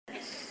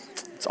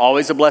It's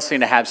always a blessing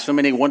to have so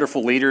many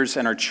wonderful leaders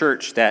in our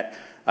church that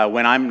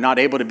when I'm not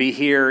able to be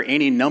here,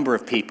 any number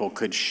of people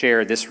could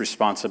share this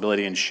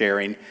responsibility in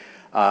sharing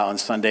on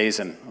Sundays,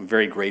 and I'm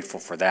very grateful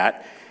for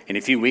that. In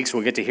a few weeks,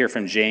 we'll get to hear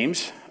from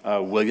James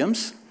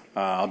Williams.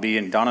 Donna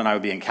and I will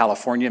be in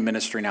California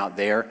ministering out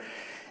there,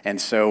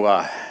 and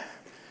so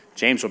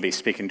James will be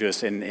speaking to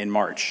us in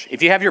March.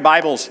 If you have your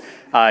Bibles,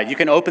 you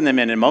can open them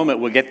in a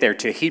moment. We'll get there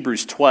to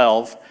Hebrews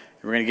 12.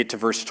 We're going to get to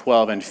verse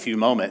 12 in a few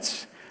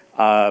moments.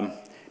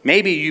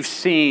 Maybe you've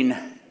seen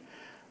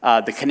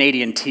the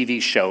Canadian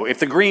TV show. If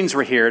the Greens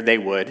were here, they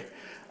would.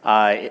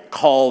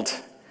 Called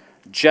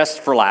Just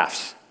for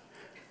Laughs.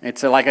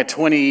 It's like a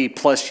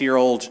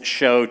 20-plus-year-old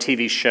show,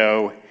 TV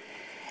show,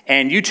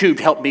 and YouTube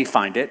helped me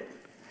find it.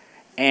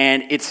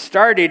 And it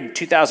started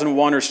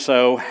 2001 or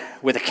so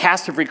with a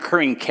cast of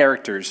recurring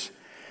characters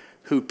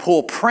who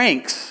pull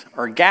pranks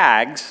or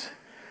gags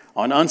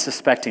on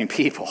unsuspecting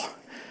people.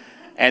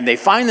 And they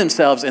find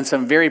themselves in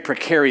some very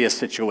precarious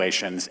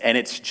situations, and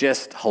it's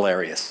just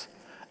hilarious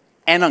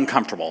and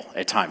uncomfortable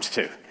at times,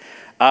 too.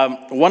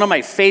 One of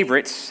my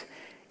favorites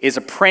is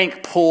a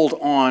prank pulled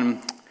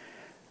on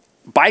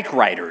bike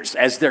riders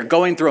as they're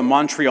going through a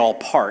Montreal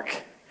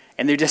park,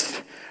 and they're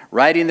just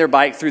riding their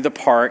bike through the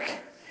park,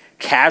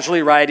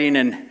 casually riding,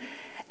 and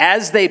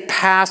as they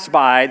pass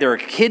by, there are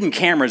hidden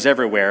cameras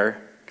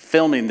everywhere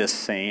filming this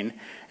scene,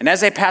 and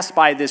as they pass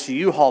by this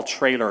U-Haul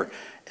trailer,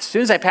 as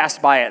soon as I pass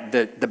by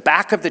it, the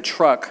back of the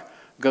truck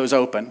goes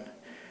open,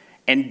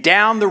 and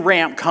down the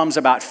ramp comes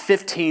about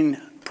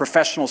 15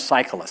 professional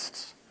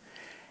cyclists.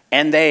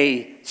 And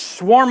they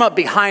swarm up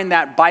behind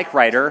that bike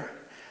rider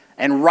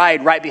and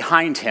ride right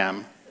behind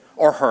him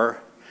or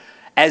her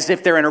as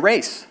if they're in a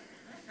race.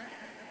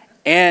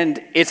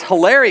 And it's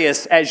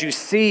hilarious as you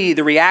see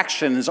the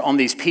reactions on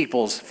these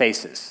people's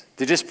faces.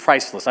 They're just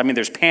priceless. I mean,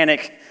 there's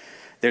panic,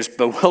 there's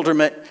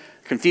bewilderment,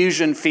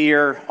 confusion,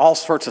 fear, all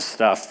sorts of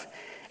stuff.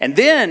 And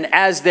then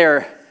as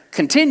they're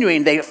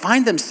continuing, they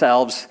find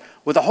themselves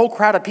with a whole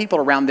crowd of people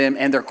around them,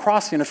 and they're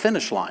crossing a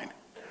finish line.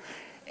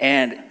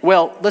 And,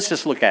 well, let's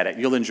just look at it.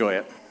 You'll enjoy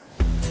it.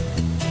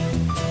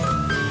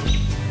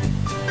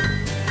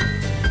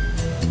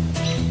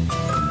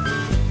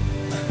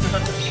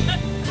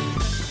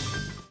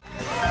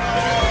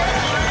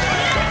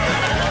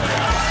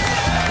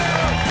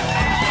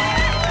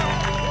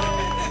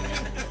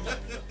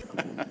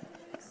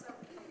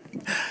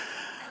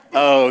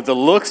 Oh, the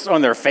looks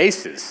on their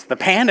faces, the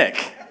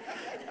panic.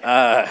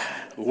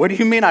 What do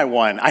you mean I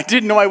won? I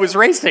didn't know I was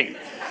racing.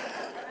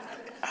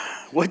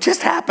 What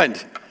just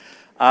happened?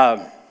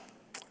 I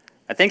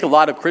think a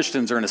lot of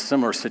Christians are in a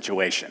similar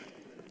situation.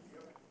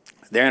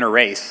 They're in a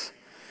race,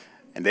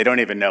 and they don't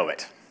even know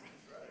it.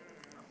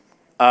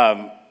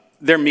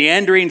 They're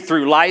meandering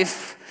through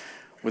life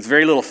with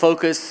very little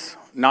focus,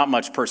 not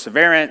much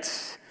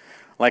perseverance,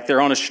 like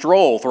they're on a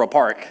stroll through a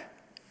park,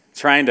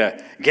 trying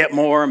to get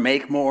more,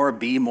 make more,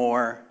 be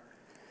more.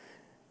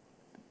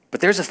 But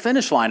there's a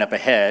finish line up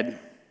ahead,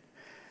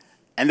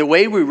 and the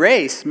way we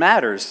race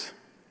matters.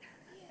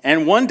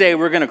 And one day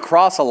we're going to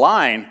cross a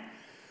line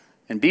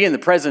and be in the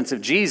presence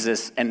of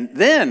Jesus, and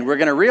then we're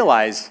going to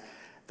realize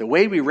the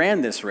way we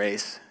ran this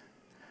race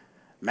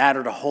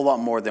mattered a whole lot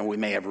more than we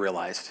may have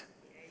realized.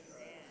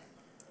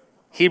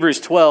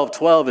 Hebrews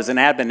 12:12 is an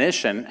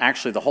admonition,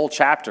 actually the whole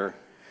chapter,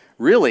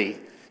 really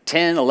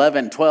 10,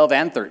 11, 12,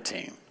 and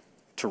 13.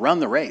 To run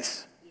the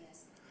race.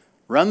 Yes.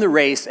 Run the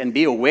race and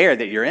be aware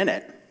that you're in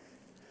it.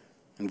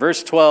 And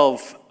verse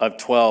 12 of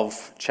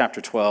chapter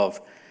 12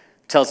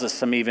 tells us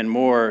some even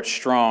more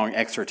strong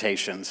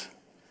exhortations.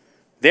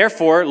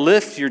 Therefore,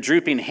 lift your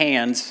drooping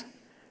hands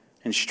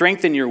and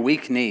strengthen your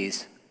weak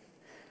knees,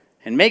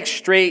 and make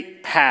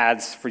straight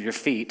paths for your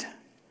feet,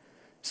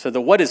 so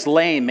that what is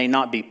lame may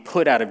not be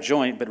put out of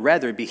joint, but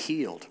rather be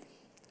healed.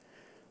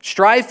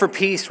 Strive for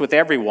peace with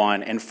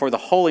everyone and for the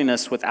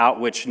holiness without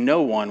which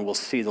no one will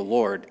see the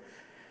Lord.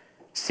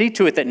 See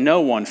to it that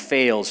no one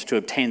fails to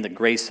obtain the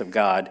grace of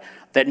God,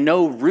 that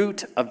no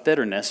root of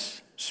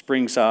bitterness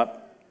springs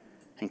up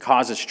and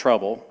causes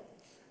trouble,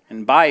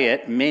 and by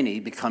it many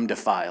become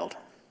defiled.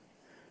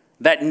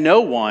 That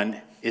no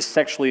one is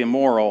sexually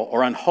immoral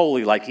or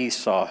unholy like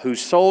Esau, who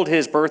sold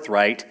his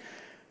birthright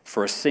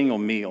for a single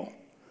meal.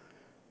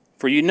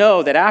 For you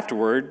know that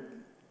afterward,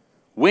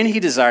 when he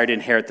desired to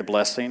inherit the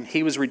blessing,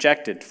 he was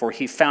rejected, for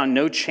he found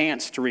no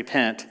chance to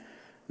repent,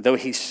 though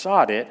he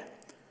sought it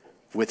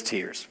with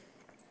tears.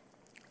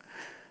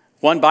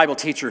 One Bible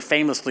teacher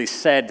famously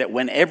said that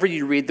whenever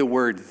you read the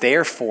word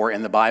therefore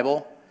in the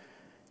Bible,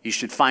 you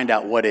should find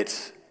out what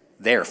it's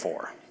there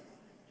for.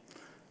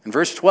 And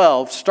verse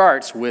 12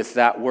 starts with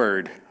that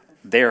word,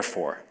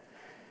 therefore.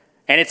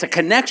 And it's a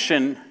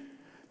connection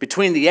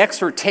between the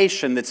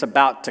exhortation that's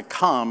about to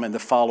come in the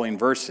following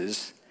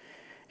verses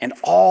and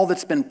all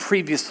that's been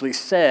previously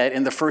said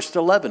in the first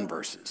 11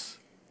 verses,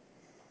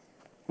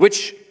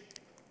 which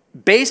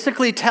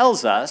basically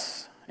tells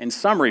us, in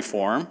summary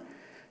form,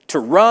 to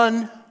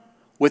run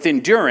with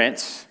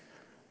endurance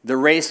the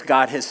race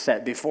God has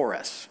set before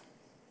us.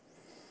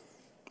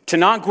 To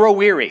not grow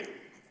weary,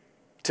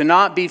 to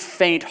not be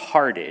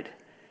faint-hearted,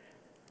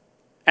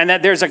 and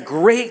that there's a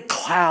great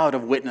cloud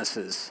of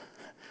witnesses,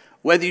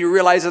 whether you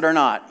realize it or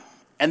not.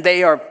 And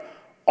they are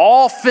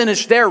all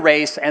finished their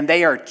race, and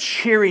they are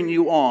cheering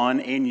you on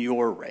in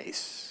your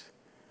race.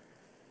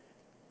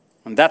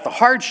 And that the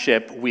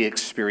hardship we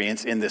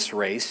experience in this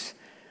race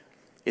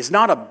is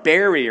not a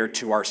barrier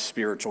to our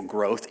spiritual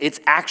growth.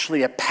 It's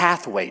actually a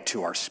pathway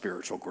to our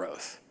spiritual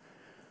growth.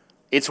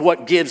 It's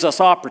what gives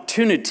us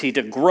opportunity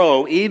to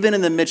grow even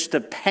in the midst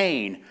of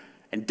pain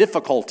and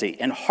difficulty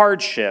and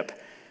hardship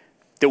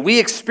that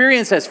we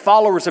experience as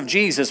followers of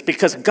Jesus,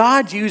 because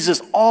God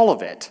uses all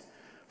of it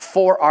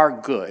for our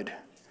good.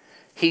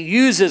 He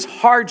uses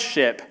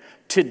hardship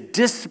to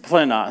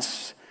discipline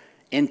us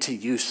into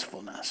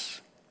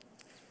usefulness.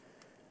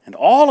 And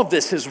all of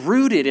this is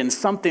rooted in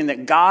something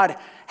that God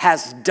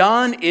has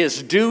done,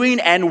 is doing,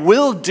 and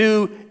will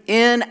do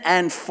in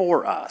and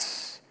for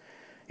us.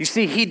 You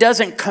see, he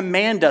doesn't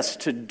command us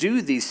to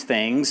do these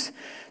things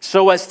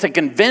so as to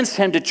convince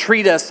him to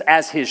treat us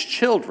as his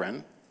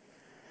children.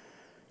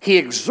 He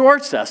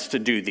exhorts us to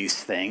do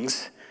these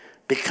things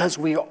because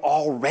we are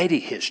already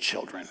his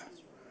children.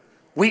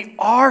 We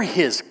are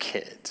his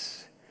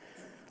kids.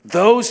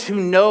 Those who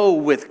know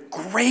with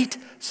great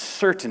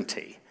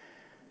certainty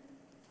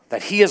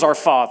that he is our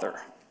Father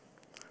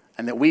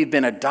and that we've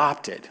been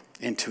adopted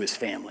into his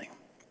family.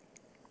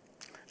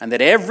 And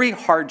that every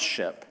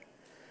hardship,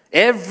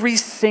 every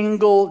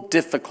single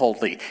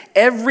difficulty,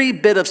 every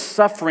bit of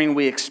suffering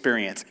we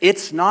experience,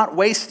 it's not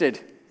wasted.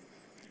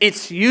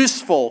 It's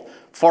useful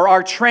for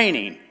our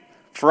training,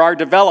 for our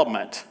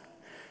development.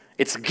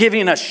 It's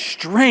giving us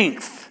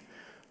strength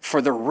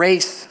for the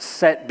race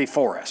set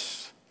before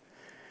us.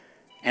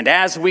 And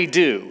as we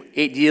do,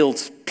 it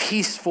yields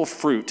peaceful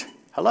fruit.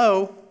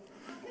 Hello?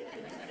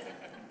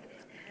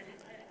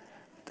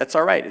 That's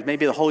all right. It may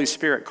be the Holy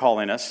Spirit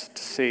calling us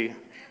to see.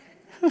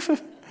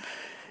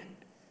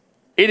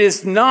 It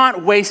is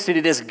not wasted.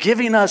 It is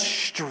giving us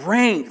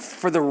strength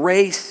for the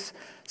race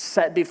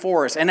set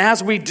before us. And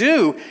as we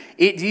do,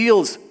 it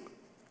yields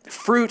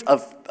fruit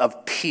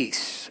of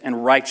peace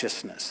and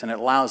righteousness, and it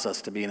allows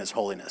us to be in his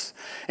holiness.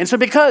 And so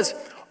because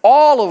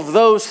all of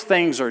those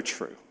things are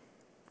true,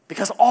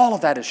 because all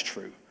of that is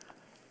true,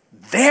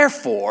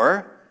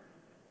 therefore,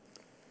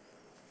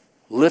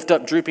 lift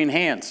up drooping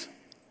hands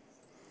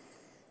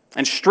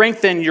and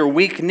strengthen your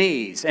weak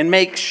knees and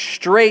make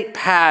straight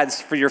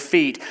paths for your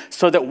feet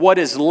so that what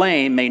is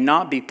lame may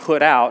not be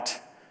put out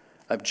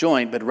of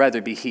joint, but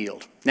rather be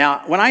healed.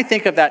 Now, when I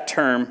think of that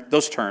term,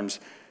 those terms,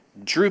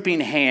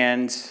 drooping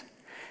hands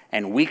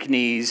and weak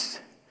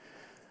knees,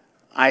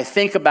 I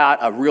think about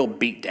a real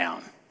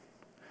beatdown,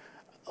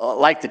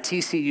 like the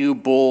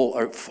TCU Bull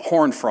or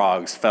Horned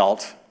Frogs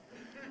felt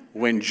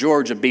when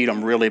Georgia beat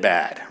them really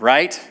bad,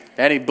 right?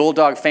 Any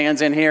Bulldog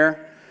fans in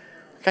here?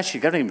 Gosh, you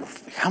got to even,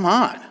 come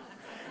on.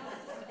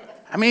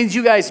 I mean,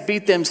 you guys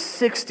beat them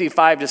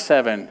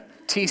 65-7.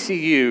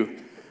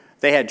 TCU,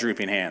 they had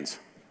drooping hands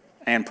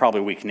and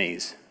probably weak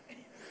knees.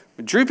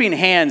 But drooping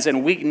hands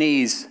and weak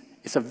knees,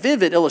 it's a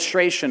vivid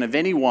illustration of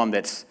anyone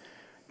that's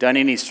done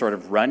any sort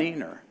of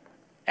running or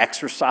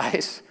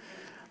exercise.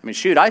 I mean,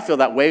 shoot, I feel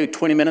that way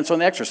 20 minutes on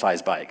the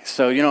exercise bike.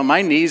 So,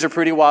 my knees are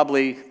pretty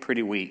wobbly,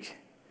 pretty weak.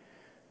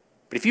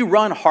 But if you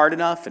run hard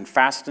enough and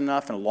fast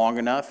enough and long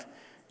enough,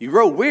 you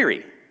grow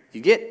weary.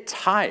 You get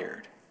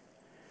tired.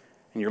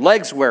 And your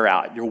legs wear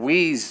out. Your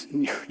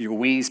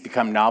knees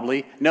become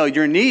knobbly. No,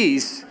 your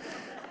knees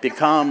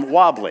become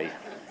wobbly.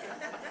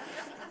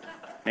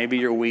 Maybe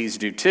your wheeze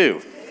do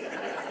too.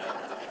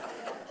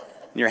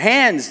 Your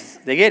hands,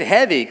 they get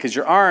heavy because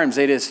your arms,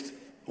 they just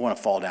want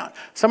to fall down.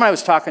 Someone I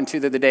was talking to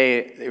the other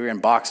day, they were in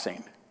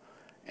boxing,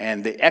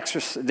 and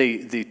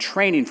the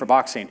training for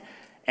boxing,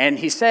 and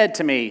he said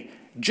to me,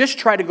 just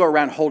try to go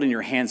around holding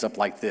your hands up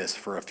like this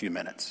for a few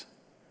minutes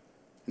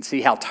and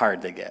see how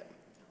tired they get.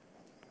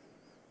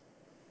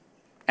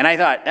 And I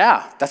thought,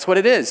 that's what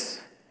it is.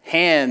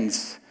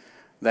 Hands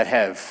that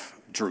have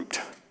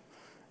drooped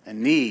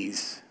and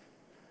knees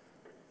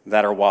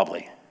that are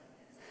wobbly.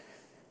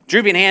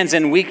 Drooping hands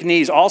and weak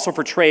knees also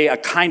portray a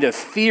kind of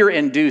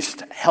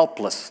fear-induced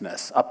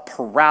helplessness, a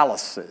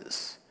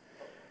paralysis,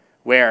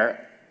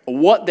 where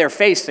what they're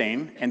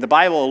facing, and the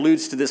Bible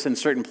alludes to this in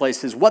certain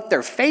places, what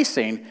they're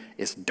facing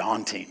is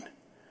daunting.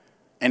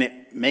 And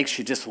it makes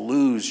you just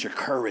lose your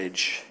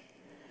courage.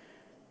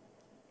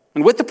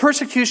 And with the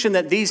persecution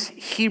that these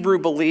Hebrew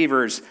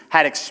believers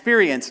had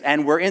experienced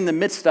and were in the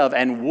midst of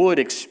and would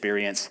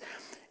experience,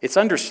 it's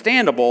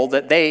understandable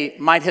that they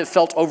might have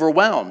felt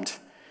overwhelmed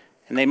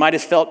and they might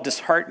have felt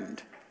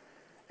disheartened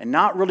and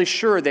not really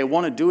sure they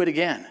want to do it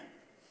again.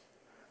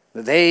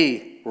 That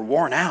they were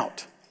worn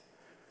out.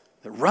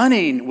 That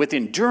running with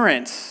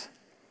endurance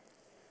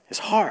is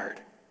hard.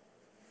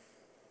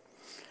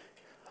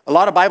 A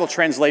lot of Bible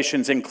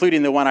translations,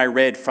 including the one I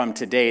read from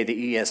today,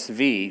 the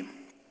ESV,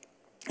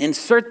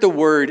 insert the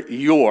word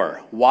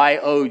your,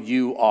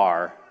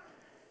 Y-O-U-R,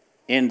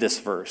 in this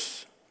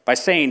verse by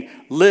saying,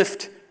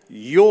 lift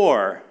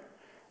your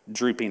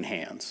drooping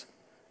hands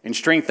and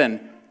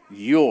strengthen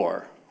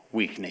your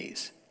weak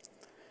knees.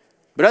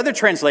 But other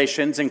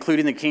translations,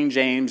 including the King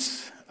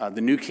James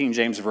the New King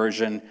James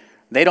Version,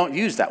 they don't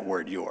use that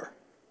word your.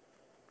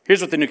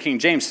 Here's what the New King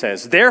James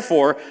says.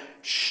 Therefore,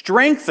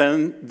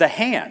 strengthen the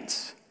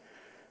hands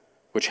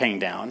which hang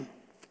down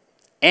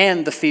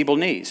and the feeble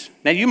knees.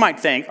 Now you might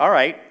think, all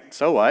right,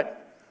 so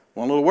what?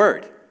 One little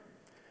word.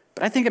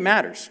 But I think it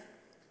matters.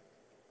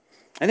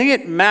 I think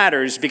it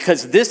matters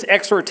because this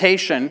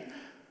exhortation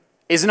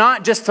is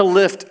not just to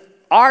lift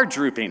our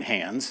drooping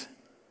hands,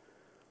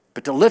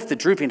 but to lift the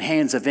drooping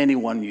hands of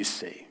anyone you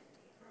see.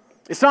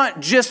 It's not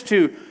just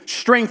to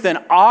strengthen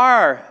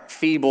our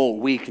feeble,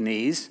 weak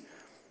knees,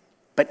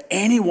 but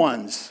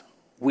anyone's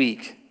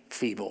weak,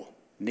 feeble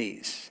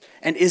knees.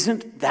 And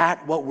isn't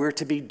that what we're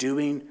to be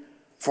doing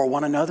for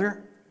one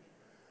another?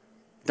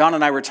 Don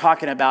and I were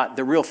talking about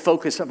the real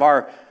focus of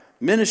our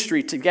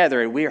ministry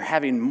together, and we are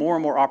having more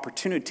and more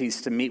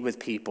opportunities to meet with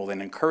people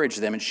and encourage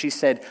them. And she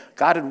said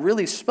God had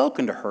really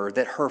spoken to her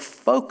that her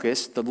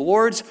focus, the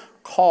Lord's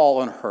call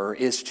on her,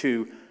 is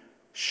to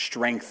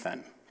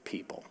strengthen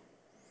people.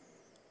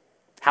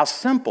 How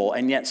simple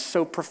and yet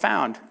so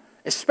profound,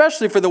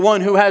 especially for the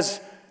one who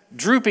has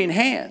drooping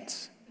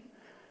hands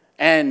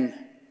and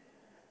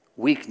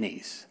weak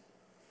knees.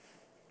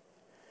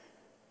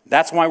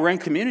 That's why we're in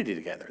community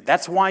together.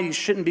 That's why you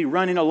shouldn't be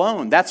running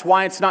alone. That's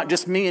why it's not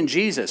just me and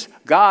Jesus.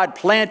 God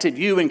planted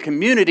you in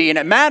community, and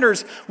it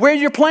matters where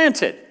you're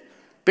planted,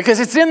 because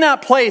it's in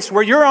that place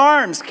where your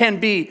arms can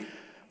be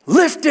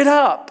lifted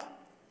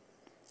up,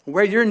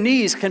 where your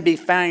knees can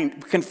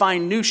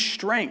find new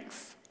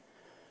strength.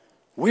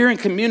 We're in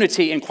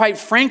community, and quite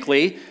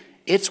frankly,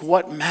 it's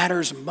what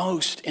matters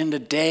most in the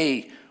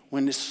day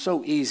when it's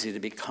so easy to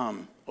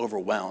become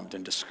overwhelmed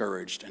and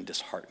discouraged and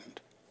disheartened.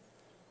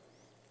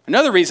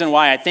 Another reason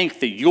why I think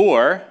the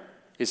your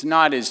is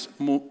not as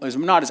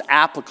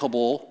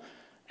applicable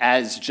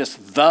as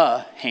just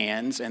the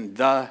hands and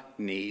the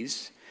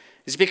knees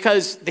is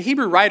because the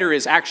Hebrew writer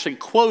is actually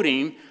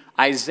quoting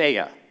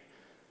Isaiah.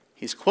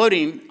 He's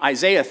quoting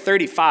Isaiah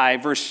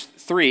 35, verse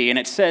 3, and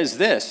it says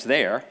this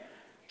there,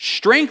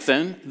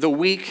 strengthen the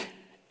weak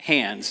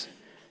hands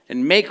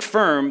and make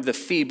firm the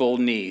feeble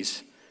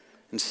knees,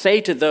 and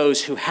say to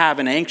those who have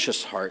an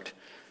anxious heart,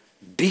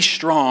 be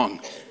strong,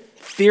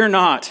 fear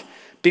not.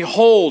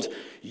 Behold,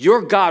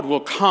 your God will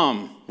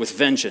come with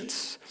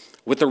vengeance,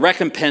 with the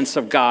recompense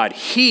of God.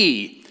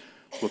 He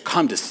will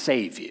come to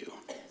save you.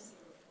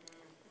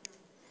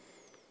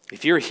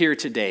 If you're here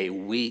today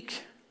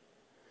weak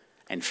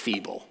and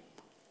feeble,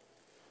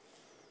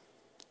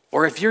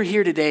 or if you're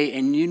here today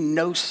and you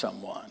know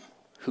someone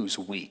who's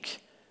weak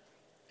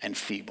and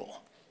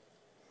feeble,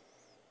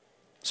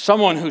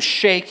 someone who's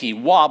shaky,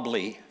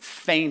 wobbly,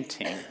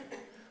 fainting,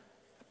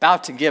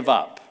 about to give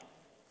up,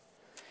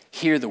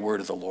 hear the word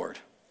of the Lord.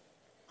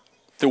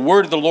 The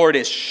word of the Lord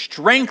is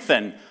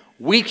strengthen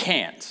weak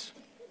hands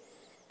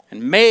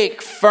and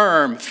make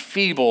firm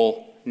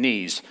feeble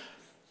knees.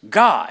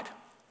 God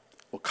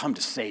will come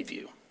to save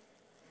you.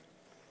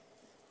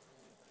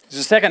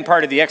 There's a second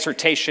part of the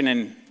exhortation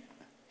in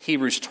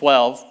Hebrews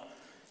 12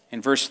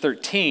 in verse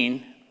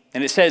 13,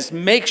 and it says,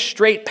 make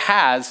straight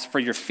paths for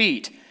your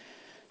feet,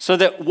 so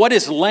that what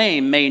is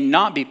lame may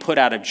not be put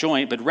out of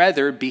joint, but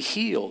rather be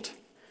healed.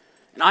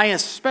 And I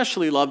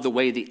especially love the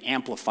way the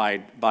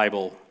Amplified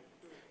Bible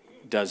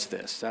does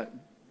this.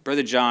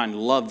 Brother John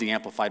loved the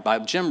Amplified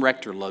Bible. Jim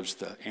Rector loves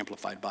the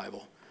Amplified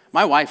Bible.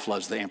 My wife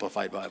loves the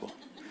Amplified Bible.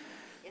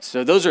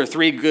 So those are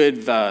three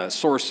good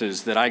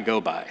sources that I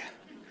go by.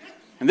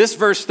 And this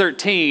verse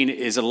 13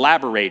 is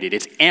elaborated.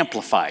 It's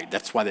amplified.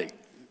 That's why they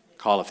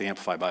call it the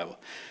Amplified Bible.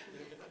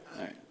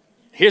 All right.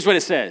 Here's what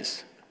it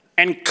says.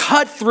 And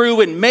cut through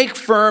and make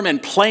firm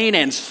and plain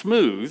and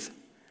smooth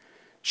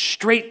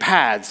straight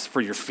paths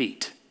for your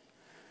feet.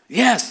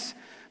 Yes,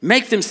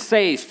 make them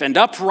safe and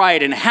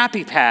upright and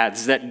happy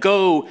paths that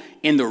go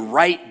in the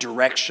right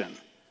direction,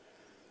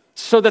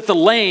 so that the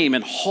lame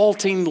and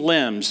halting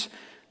limbs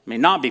may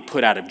not be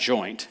put out of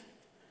joint,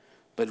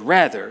 but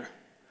rather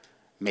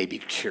may be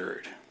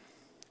cured.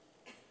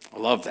 I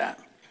love that.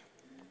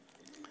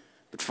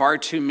 But far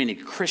too many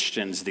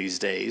Christians these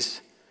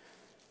days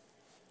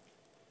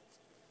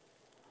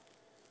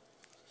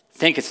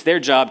think it's their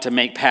job to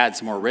make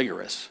paths more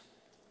rigorous,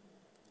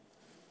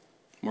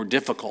 more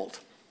difficult,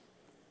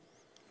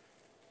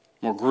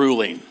 more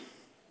grueling,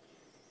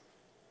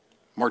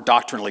 more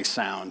doctrinally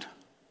sound.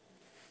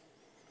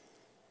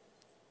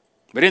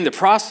 But in the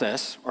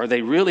process, are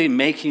they really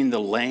making the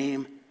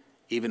lame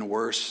even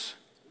worse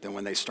than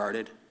when they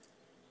started?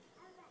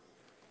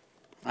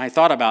 I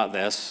thought about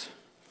this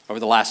over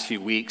the last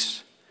few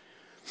weeks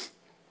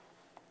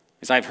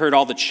as I've heard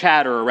all the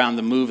chatter around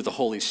the move of the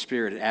Holy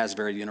Spirit at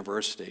Asbury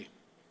University,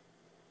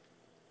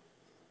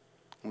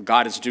 what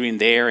God is doing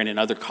there and in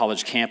other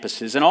college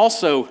campuses, and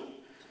also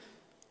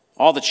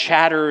all the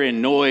chatter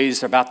and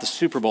noise about the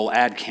Super Bowl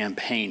ad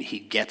campaign, He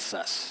Gets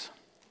Us.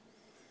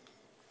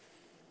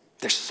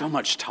 There's so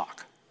much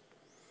talk,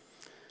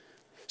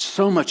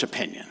 so much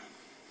opinion.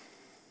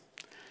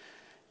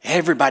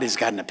 Everybody's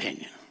got an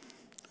opinion.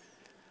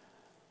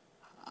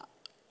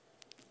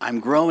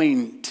 I'm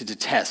growing to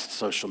detest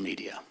social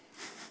media.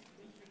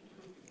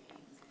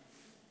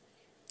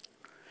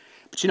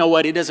 But you know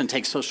what? It doesn't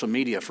take social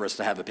media for us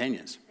to have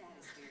opinions.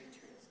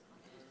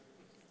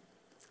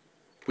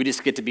 We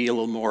just get to be a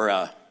little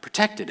more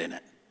protected in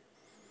it.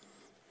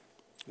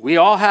 We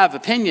all have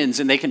opinions,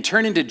 and they can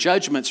turn into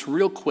judgments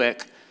real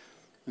quick.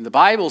 And the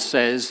Bible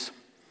says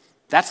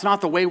that's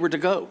not the way we're to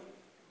go.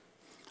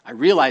 I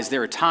realize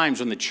there are times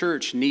when the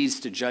church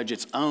needs to judge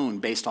its own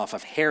based off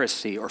of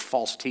heresy or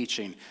false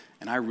teaching,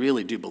 and I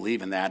really do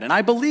believe in that. And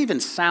I believe in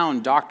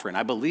sound doctrine.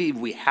 I believe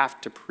we have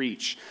to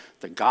preach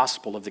the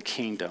gospel of the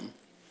kingdom.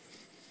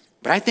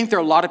 But I think there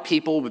are a lot of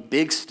people with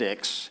big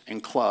sticks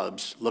and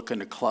clubs looking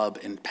to club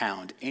and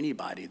pound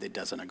anybody that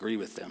doesn't agree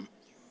with them.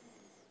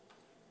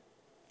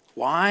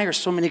 Why are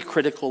so many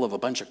critical of a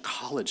bunch of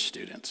college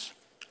students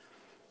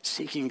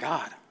seeking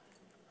God,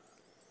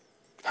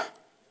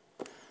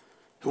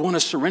 who want to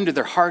surrender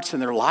their hearts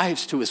and their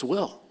lives to his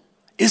will?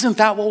 Isn't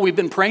that what we've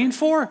been praying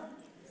for?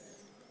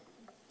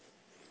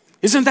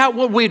 Isn't that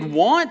what we'd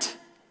want?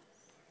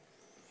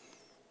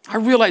 I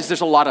realize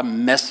there's a lot of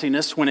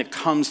messiness when it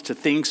comes to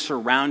things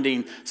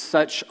surrounding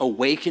such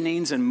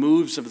awakenings and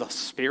moves of the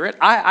Spirit.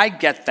 I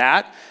get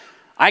that.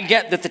 I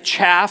get that the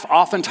chaff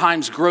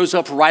oftentimes grows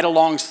up right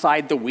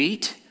alongside the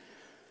wheat.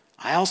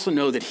 I also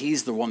know that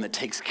he's the one that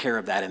takes care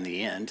of that in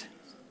the end.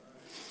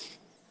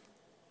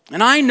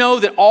 And I know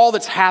that all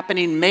that's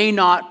happening may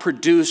not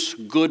produce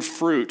good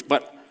fruit,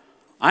 but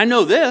I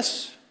know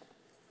this.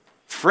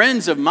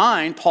 Friends of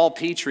mine, Paul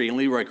Petrie and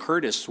Leroy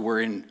Curtis, were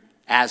in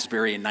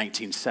Asbury in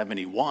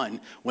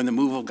 1971 when the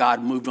move of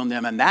God moved on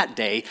them in that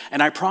day.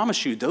 And I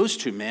promise you, those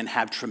two men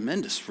have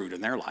tremendous fruit in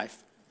their life.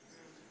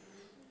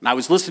 And I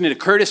was listening to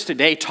Curtis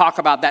today talk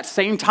about that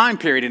same time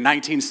period in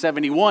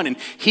 1971, and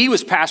he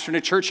was pastoring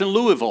a church in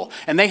Louisville.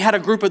 And they had a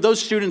group of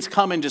those students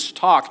come and just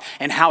talk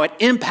and how it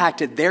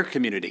impacted their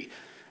community.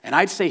 And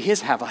I'd say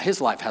his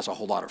life has a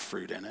whole lot of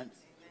fruit in it.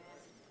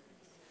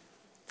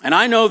 And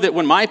I know that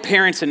when my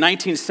parents in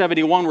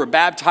 1971 were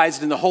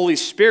baptized in the Holy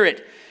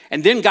Spirit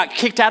and then got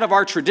kicked out of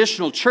our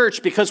traditional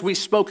church because we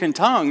spoke in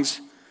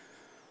tongues,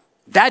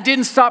 that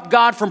didn't stop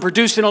God from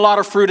producing a lot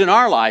of fruit in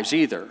our lives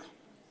either.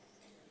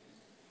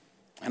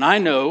 And I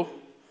know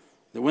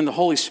that when the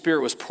Holy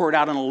Spirit was poured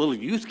out on a little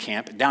youth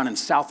camp down in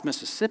South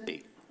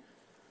Mississippi,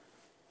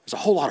 there's a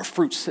whole lot of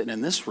fruit sitting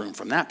in this room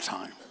from that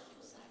time.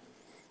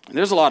 And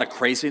there's a lot of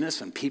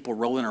craziness and people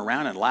rolling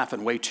around and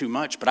laughing way too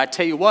much. But I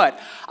tell you what,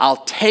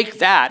 I'll take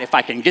that if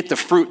I can get the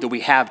fruit that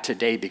we have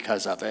today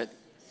because of it.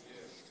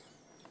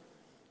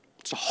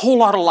 It's a whole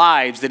lot of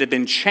lives that have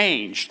been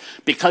changed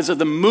because of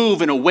the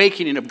move and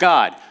awakening of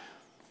God.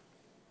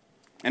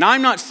 And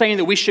I'm not saying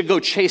that we should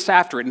go chase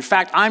after it. In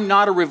fact, I'm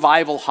not a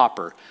revival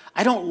hopper.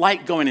 I don't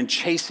like going and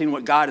chasing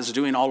what God is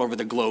doing all over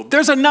the globe.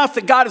 There's enough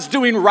that God is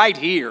doing right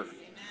here.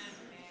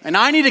 And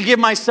I need to give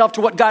myself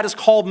to what God has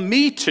called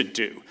me to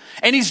do.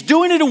 And he's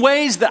doing it in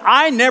ways that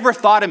I never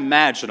thought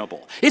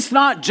imaginable. It's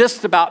not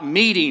just about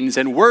meetings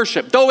and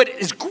worship, though it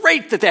is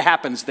great that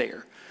happens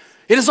there.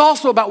 It is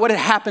also about what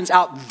happens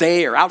out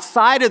there,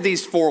 outside of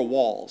these four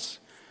walls.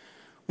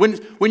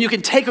 When you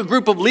can take a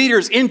group of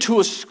leaders into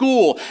a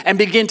school and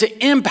begin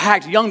to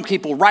impact young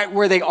people right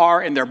where they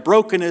are in their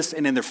brokenness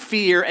and in their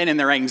fear and in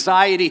their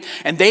anxiety,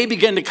 and they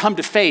begin to come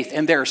to faith.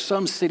 And there are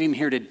some sitting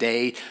here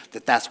today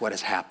that's what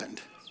has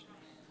happened.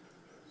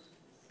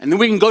 And then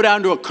we can go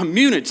down to a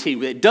community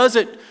that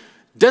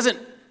doesn't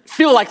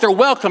feel like they're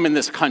welcome in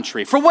this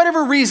country for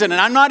whatever reason.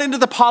 And I'm not into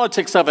the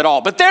politics of it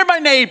all, but they're my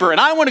neighbor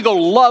and I want to go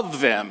love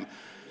them.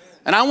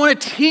 And I want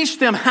to teach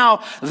them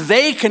how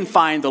they can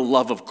find the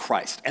love of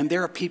Christ. And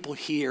there are people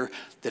here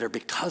that are,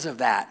 because of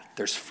that,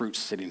 there's fruit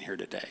sitting here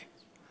today.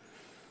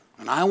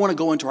 And I want to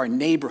go into our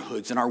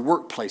neighborhoods and our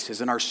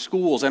workplaces and our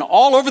schools and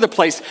all over the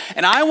place.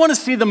 And I want to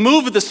see the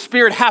move of the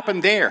Spirit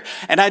happen there.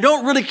 And I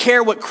don't really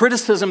care what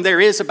criticism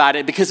there is about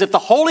it, because if the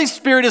Holy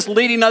Spirit is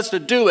leading us to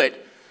do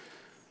it,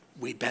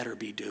 we better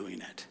be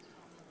doing it.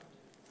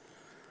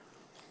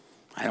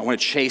 I don't want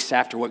to chase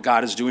after what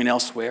God is doing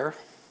elsewhere.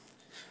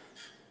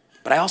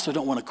 But I also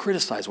don't want to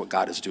criticize what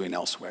God is doing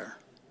elsewhere.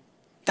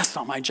 That's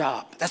not my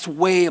job. That's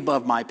way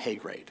above my pay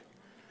grade.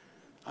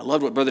 I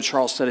loved what Brother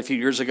Charles said a few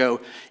years ago.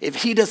 If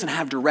he doesn't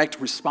have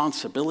direct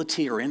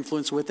responsibility or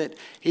influence with it,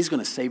 he's going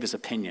to save his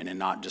opinion and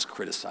not just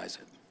criticize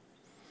it.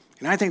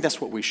 And I think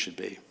that's what we should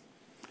be.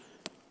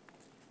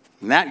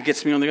 And that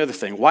gets me on the other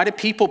thing. Why do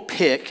people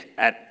pick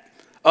at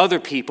other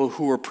people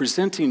who are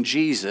presenting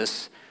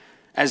Jesus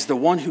as the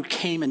one who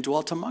came and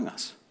dwelt among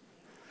us?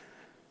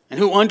 And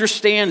who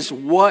understands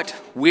what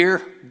we're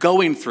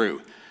going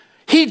through.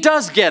 He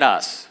does get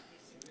us.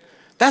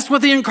 That's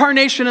what the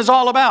incarnation is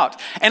all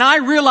about. And I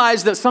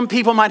realize that some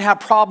people might have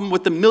a problem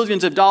with the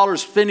millions of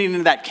dollars spending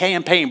into that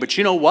campaign, but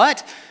you know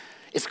what?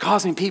 It's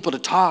causing people to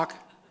talk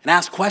and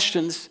ask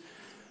questions.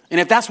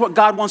 And if that's what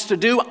God wants to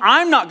do,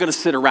 I'm not going to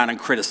sit around and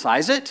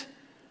criticize it.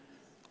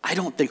 I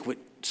don't think it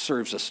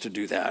serves us to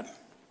do that.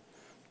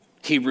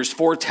 Hebrews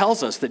 4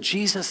 tells us that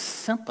Jesus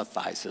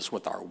sympathizes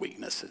with our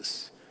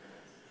weaknesses.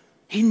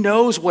 He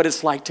knows what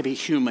it's like to be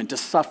human, to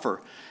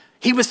suffer.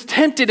 He was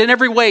tempted in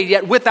every way,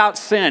 yet without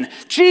sin.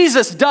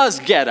 Jesus does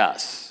get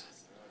us.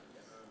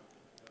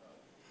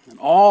 And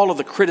all of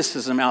the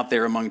criticism out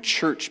there among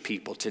church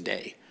people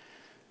today.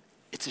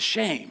 It's a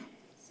shame.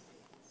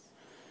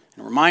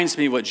 It reminds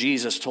me of what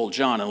Jesus told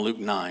John in Luke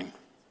 9.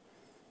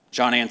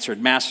 John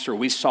answered, "Master,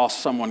 we saw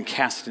someone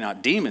casting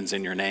out demons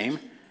in your name,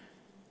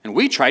 and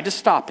we tried to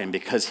stop him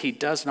because he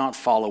does not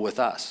follow with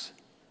us."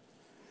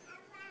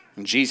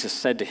 And Jesus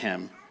said to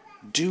him,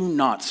 "Do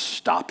not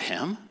stop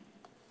him,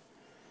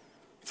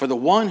 for the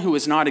one who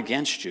is not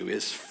against you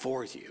is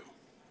for you."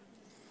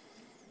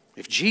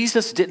 If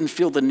Jesus didn't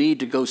feel the need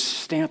to go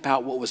stamp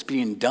out what was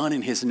being done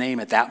in his name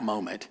at that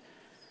moment,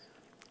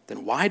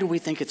 then why do we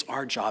think it's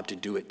our job to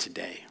do it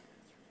today?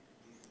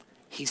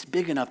 He's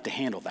big enough to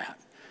handle that.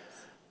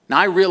 Now,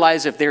 I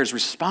realize if there's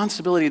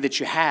responsibility that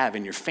you have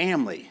in your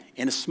family,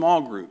 in a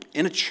small group,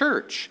 in a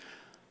church,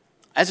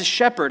 as a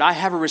shepherd, I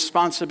have a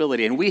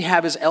responsibility, and we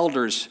have as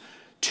elders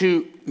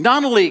to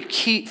not only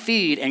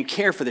feed and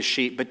care for the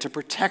sheep, but to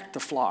protect the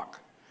flock.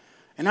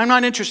 And I'm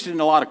not interested in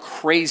a lot of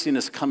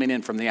craziness coming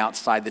in from the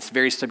outside that's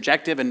very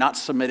subjective and not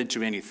submitted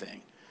to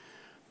anything.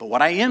 But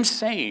what I am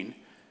saying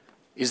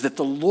is that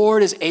the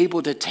Lord is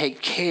able to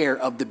take care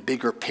of the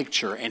bigger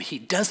picture, and he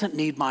doesn't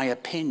need my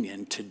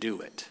opinion to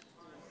do it.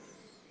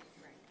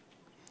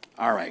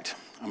 All right,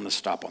 I'm going to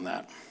stop on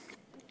that.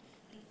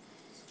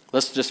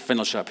 Let's just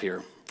finish up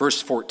here. Verse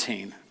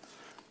 14,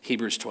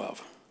 Hebrews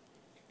 12.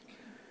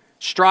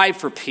 "Strive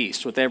for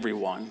peace with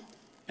everyone,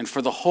 and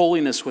for the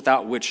holiness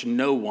without which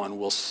no one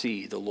will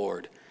see the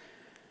Lord.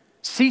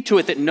 See to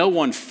it that no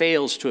one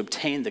fails to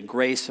obtain the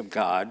grace of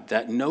God,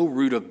 that no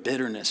root of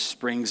bitterness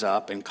springs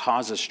up and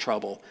causes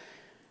trouble,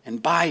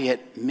 and by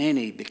it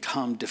many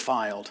become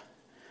defiled.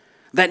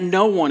 That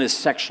no one is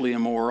sexually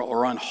immoral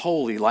or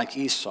unholy like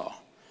Esau,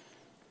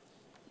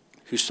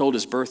 who sold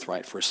his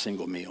birthright for a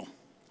single meal."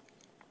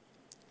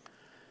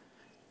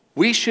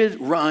 We should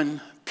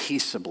run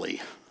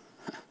peaceably,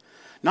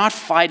 not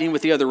fighting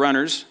with the other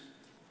runners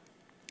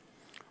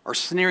or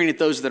sneering at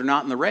those that are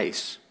not in the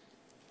race.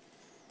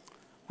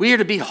 We are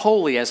to be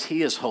holy as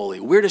he is holy.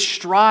 We're to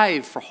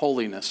strive for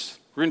holiness.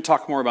 We're going to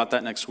talk more about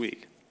that next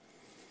week.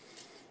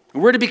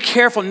 And we're to be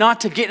careful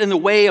not to get in the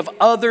way of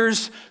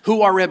others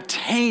who are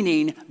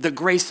obtaining the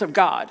grace of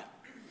God,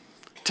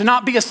 to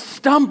not be a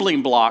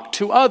stumbling block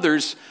to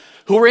others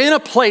who are in a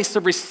place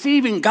of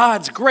receiving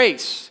God's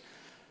grace.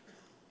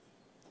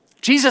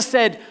 Jesus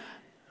said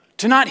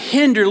to not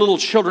hinder little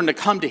children to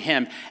come to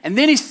him. And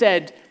then he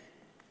said,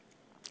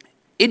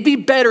 it'd be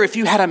better if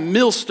you had a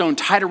millstone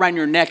tied around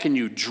your neck and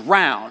you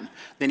drown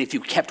than if you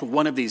kept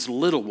one of these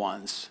little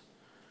ones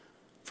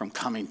from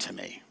coming to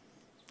me.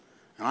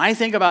 And I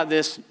think about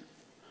this,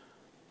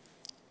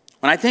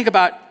 when I think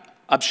about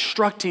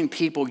obstructing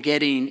people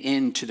getting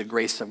into the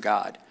grace of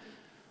God,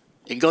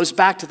 it goes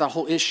back to the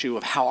whole issue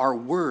of how our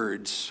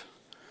words,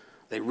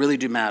 they really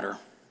do matter.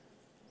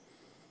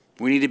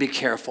 We need to be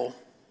careful.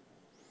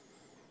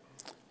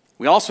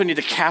 We also need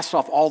to cast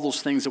off all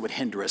those things that would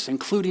hinder us,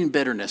 including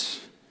bitterness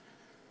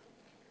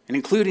and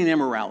including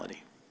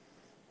immorality.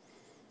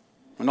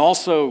 And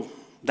also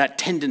that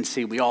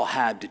tendency we all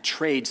have to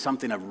trade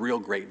something of real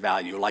great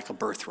value, like a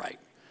birthright,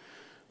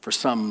 for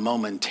some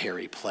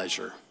momentary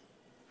pleasure.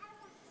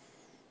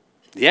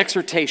 The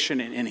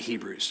exhortation in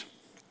Hebrews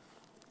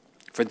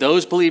for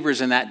those believers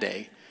in that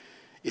day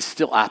is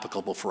still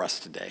applicable for us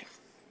today.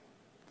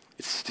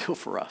 It's still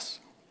for us.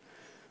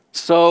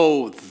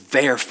 So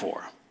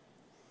therefore,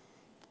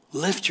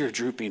 lift your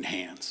drooping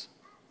hands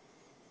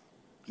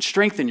and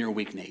strengthen your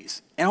weak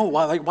knees. And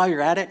while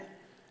you're at it,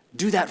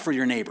 do that for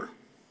your neighbor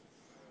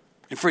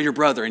and for your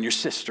brother and your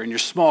sister and your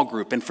small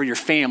group and for your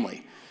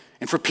family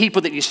and for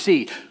people that you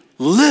see.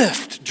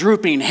 Lift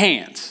drooping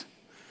hands.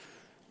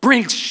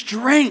 Bring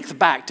strength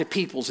back to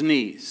people's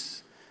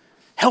knees.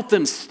 Help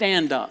them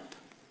stand up.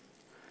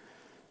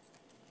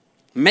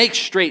 Make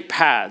straight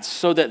paths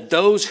so that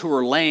those who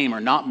are lame are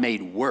not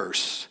made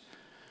worse,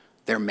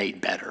 they're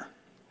made better.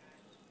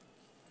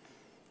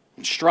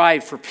 And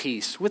strive for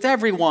peace with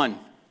everyone.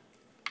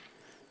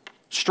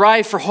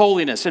 Strive for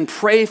holiness and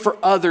pray for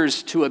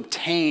others to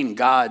obtain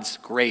God's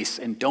grace,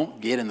 and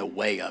don't get in the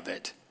way of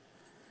it.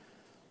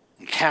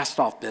 And cast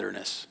off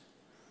bitterness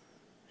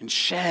and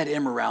shed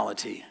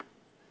immorality.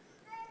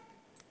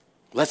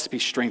 Let's be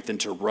strengthened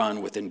to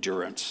run with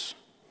endurance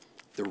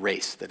the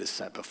race that is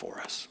set before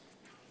us.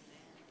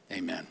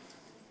 Amen.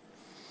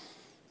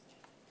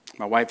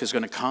 My wife is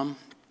going to come.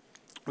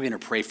 We're going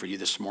to pray for you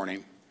this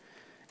morning,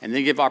 and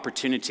then give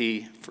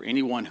opportunity for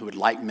anyone who would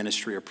like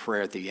ministry or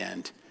prayer at the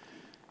end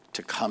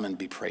to come and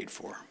be prayed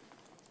for.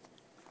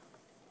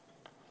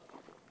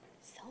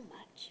 So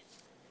much.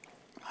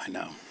 I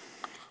know.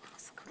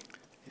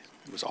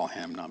 It was all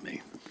him, not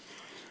me.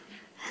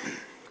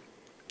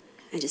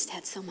 I just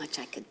had so much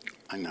I could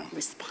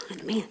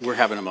respond. Man. We're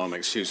having a moment.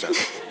 Excuse us.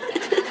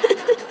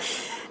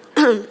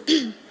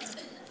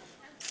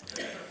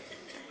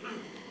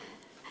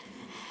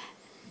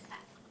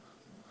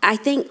 I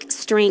think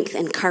strength,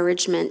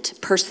 encouragement,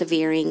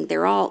 persevering,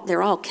 they're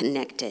all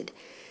connected.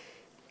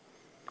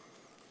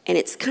 And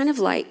it's kind of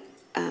like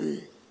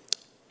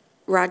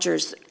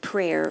Roger's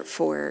prayer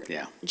for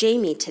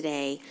Jamie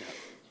today,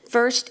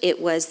 First, it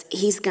was,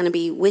 he's going to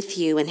be with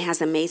you and has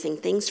amazing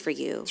things for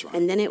you. That's right.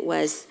 And then it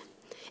was,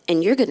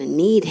 and you're going to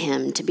need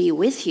him to be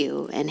with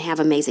you and have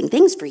amazing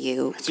things for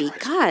you. That's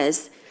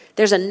because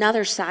there's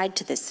another side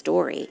to this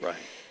story. Right.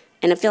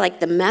 And I feel like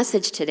the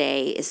message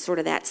today is sort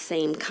of that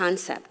same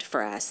concept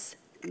for us.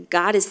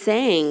 God is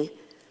saying,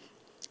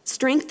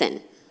 strengthen.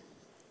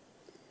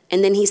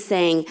 And then he's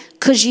saying,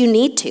 because you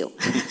need to.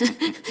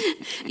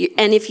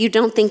 And if you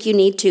don't think you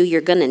need to, you're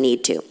going to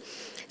need to.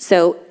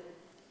 So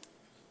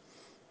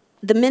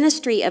the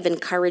ministry of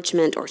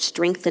encouragement or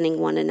strengthening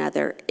one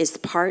another is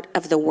part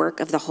of the work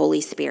of the Holy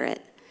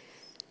Spirit.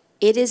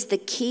 It is the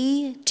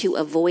key to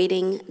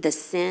avoiding the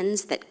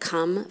sins that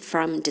come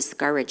from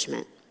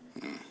discouragement.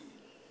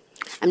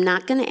 I'm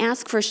not going to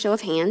ask for a show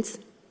of hands,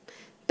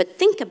 but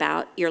think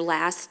about your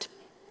last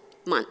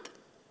month.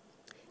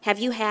 Have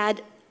you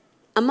had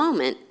a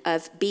moment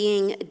of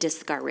being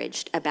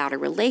discouraged about a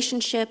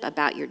relationship,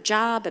 about your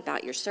job,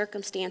 about your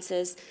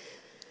circumstances,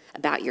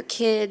 about your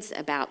kids,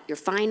 about your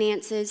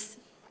finances?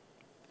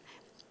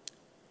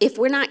 If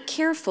we're not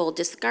careful,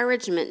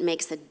 discouragement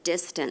makes a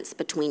distance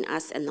between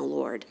us and the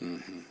Lord.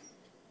 Mm-hmm.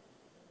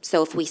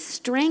 So if we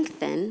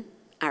strengthen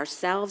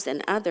ourselves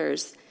and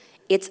others,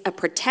 it's a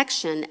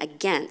protection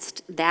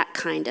against that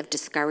kind of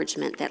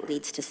discouragement that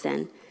leads to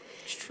sin.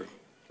 It's true.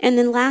 And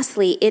then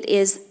lastly, it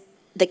is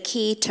the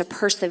key to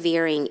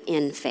persevering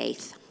in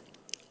faith.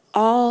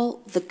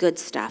 All the good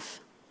stuff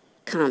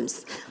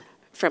comes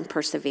from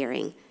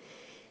persevering.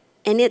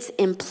 And it's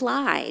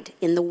implied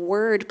in the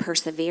word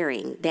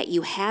persevering that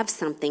you have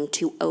something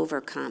to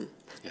overcome.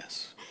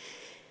 Yes.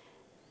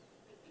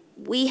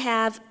 We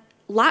have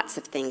lots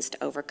of things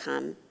to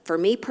overcome. For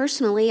me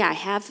personally, I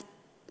have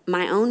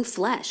my own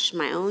flesh,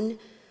 my own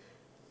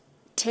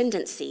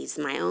tendencies,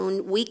 my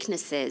own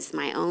weaknesses,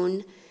 my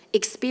own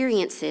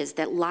experiences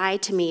that lie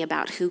to me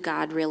about who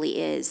God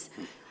really is.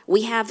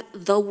 We have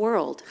the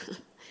world.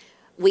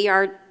 We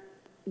are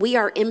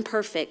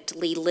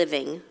imperfectly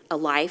living a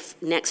life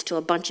next to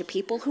a bunch of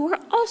people who are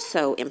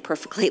also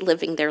imperfectly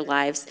living their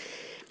lives.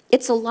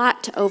 It's a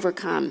lot to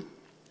overcome.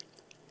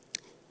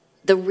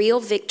 The real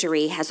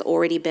victory has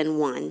already been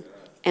won,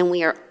 and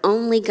we are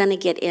only going to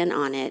get in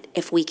on it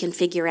if we can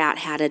figure out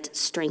how to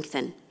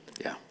strengthen.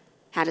 Yeah.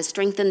 How to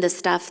strengthen the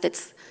stuff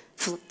that's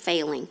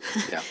failing.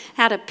 Yeah.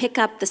 How to pick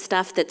up the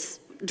stuff that's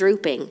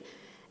drooping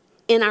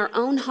in our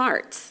own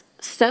hearts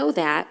so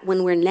that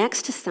when we're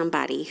next to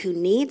somebody who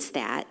needs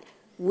that,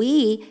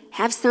 we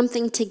have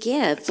something to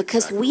give. That's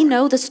because exactly we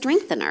know the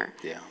strengthener.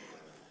 Yeah,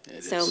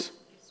 it so is.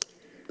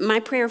 My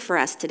prayer for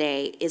us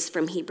today is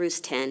from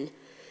Hebrews 10.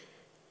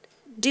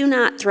 Do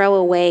not throw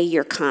away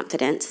your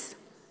confidence.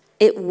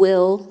 It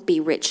will be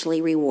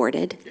richly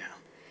rewarded. Yeah.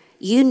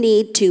 You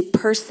need to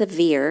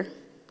persevere.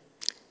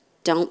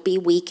 Don't be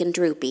weak and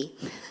droopy.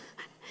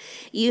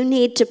 You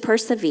need to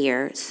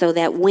persevere so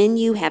that when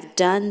you have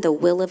done the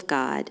will of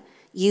God,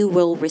 you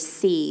will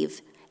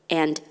receive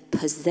and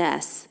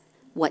possess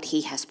what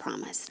he has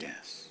promised.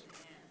 Yes.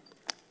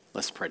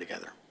 Let's pray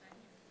together.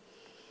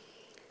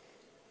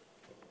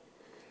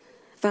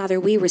 Father,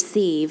 we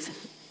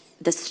receive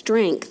the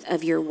strength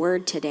of your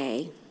word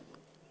today,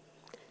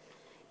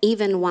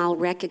 even while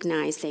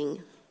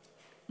recognizing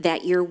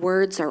that your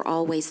words are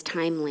always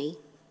timely.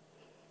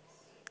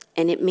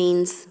 And it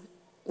means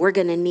we're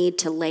going to need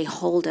to lay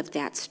hold of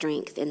that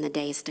strength in the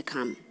days to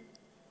come,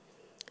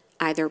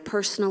 either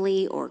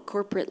personally or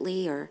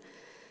corporately or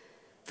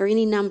for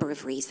any number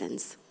of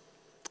reasons.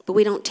 But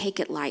we don't take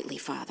it lightly,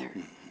 Father.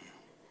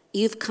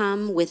 You've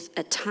come with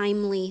a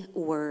timely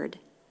word.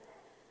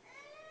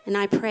 And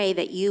I pray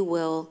that you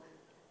will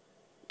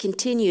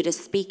continue to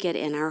speak it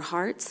in our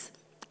hearts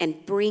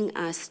and bring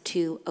us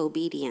to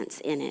obedience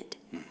in it.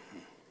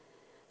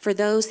 For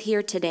those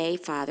here today,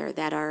 Father,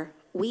 that are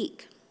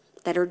weak,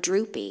 that are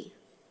droopy,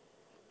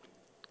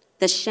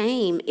 the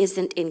shame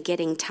isn't in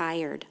getting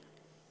tired.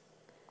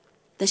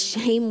 The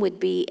shame would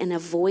be in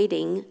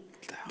avoiding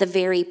the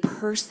very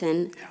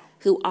person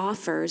who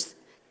offers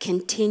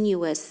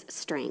continuous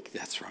strength.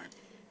 That's right.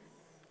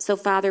 So,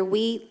 Father,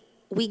 we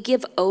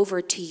give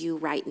over to you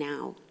right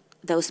now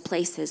those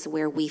places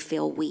where we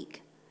feel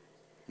weak,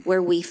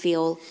 where we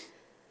feel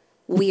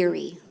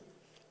weary,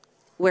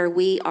 where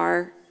we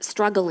are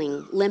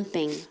struggling,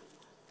 limping,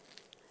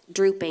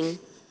 drooping.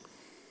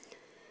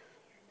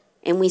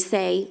 And we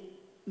say,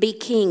 be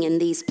king in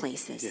these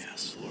places.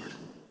 Yes, Lord.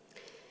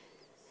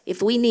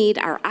 If we need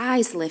our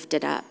eyes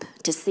lifted up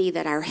to see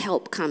that our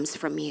help comes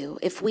from you,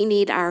 if we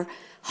need our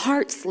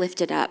hearts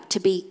lifted up to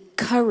be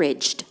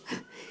encouraged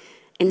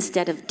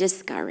instead of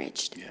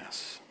discouraged,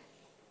 Yes.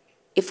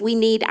 if we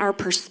need our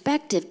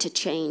perspective to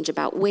change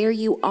about where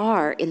you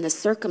are in the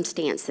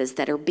circumstances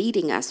that are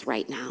beating us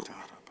right now,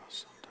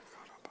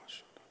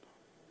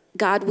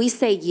 God, we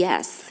say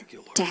yes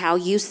to how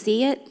you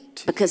see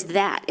it because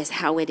that is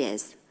how it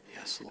is.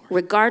 Yes, Lord.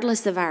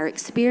 Regardless of our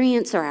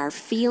experience or our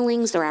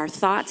feelings or our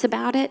thoughts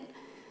about it,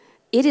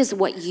 it is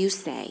what you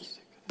say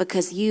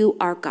because you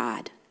are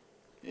God.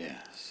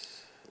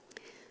 Yes.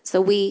 So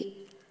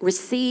we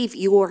receive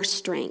your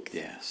strength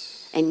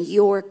Yes. and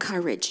your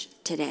courage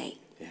today.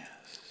 Yes.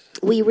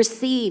 We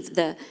receive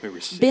the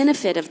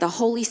benefit of the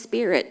Holy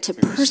Spirit to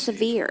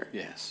persevere.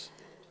 Yes.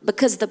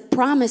 Because the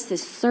promise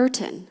is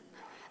certain.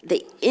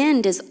 The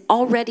end is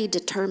already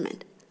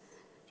determined.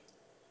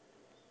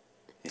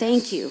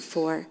 Thank you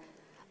for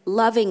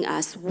loving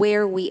us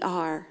where we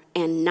are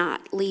and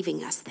not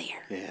leaving us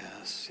there.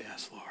 Yes,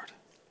 yes, Lord.